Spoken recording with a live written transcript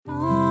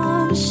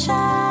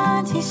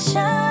Shanti,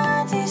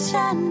 Shanti,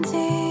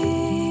 Shanti.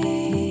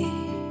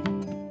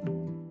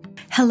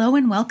 Hello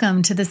and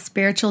welcome to the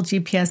Spiritual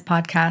GPS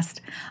podcast.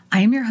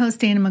 I am your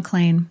host, Dana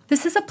McLean.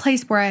 This is a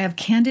place where I have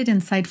candid,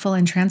 insightful,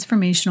 and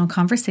transformational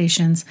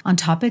conversations on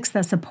topics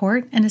that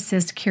support and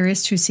assist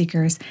curious truth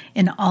seekers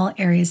in all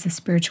areas of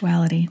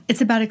spirituality.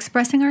 It's about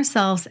expressing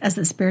ourselves as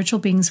the spiritual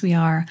beings we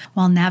are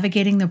while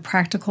navigating the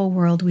practical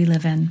world we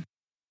live in.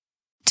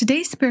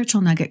 Today's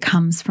spiritual nugget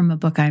comes from a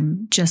book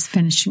I'm just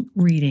finished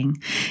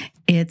reading.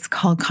 It's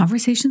called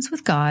Conversations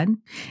with God.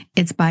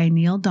 It's by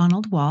Neale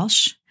Donald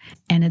Walsch,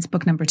 and it's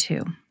book number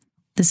 2.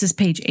 This is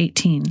page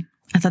 18.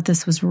 I thought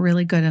this was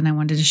really good, and I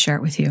wanted to share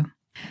it with you.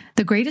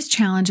 The greatest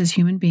challenge as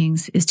human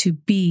beings is to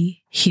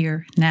be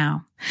here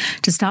now,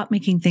 to stop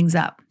making things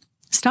up.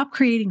 Stop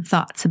creating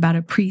thoughts about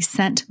a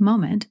pre-sent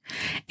moment,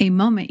 a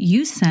moment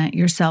you sent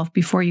yourself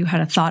before you had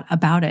a thought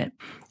about it.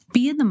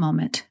 Be in the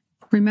moment.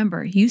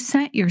 Remember, you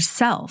sent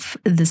yourself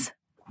this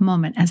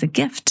moment as a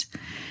gift.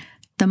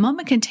 The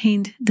moment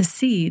contained the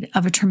seed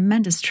of a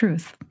tremendous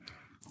truth.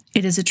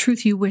 It is a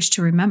truth you wish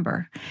to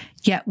remember.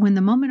 Yet when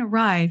the moment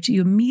arrived,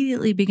 you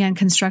immediately began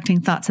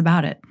constructing thoughts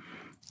about it.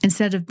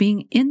 Instead of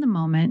being in the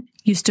moment,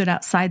 you stood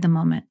outside the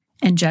moment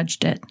and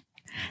judged it.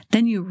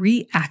 Then you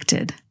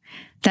reacted.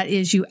 That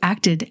is, you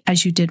acted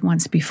as you did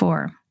once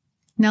before.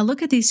 Now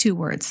look at these two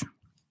words,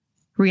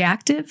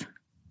 reactive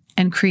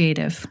and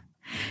creative.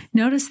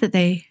 Notice that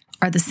they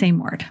are the same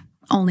word,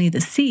 only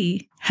the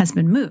C has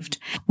been moved.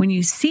 When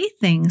you see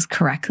things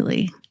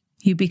correctly,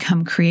 you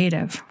become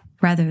creative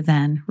rather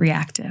than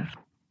reactive.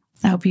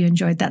 I hope you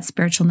enjoyed that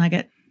spiritual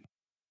nugget.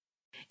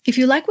 If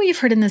you like what you've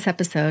heard in this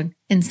episode,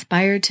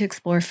 inspired to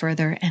explore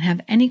further, and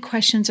have any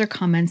questions or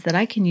comments that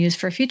I can use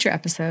for future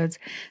episodes,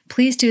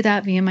 please do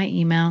that via my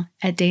email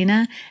at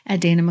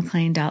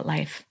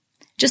dana@danamclean.life.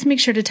 Just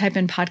make sure to type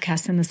in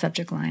podcast in the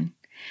subject line.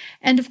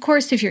 And of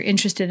course, if you're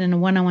interested in a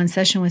one-on-one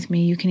session with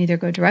me, you can either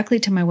go directly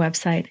to my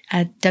website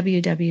at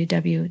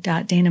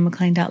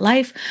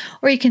www.danamclean.life,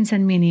 or you can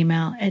send me an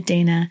email at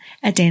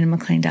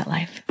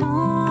dana@danamclean.life.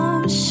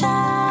 Om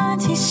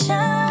Shanti,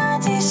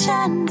 Shanti,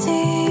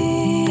 Shanti.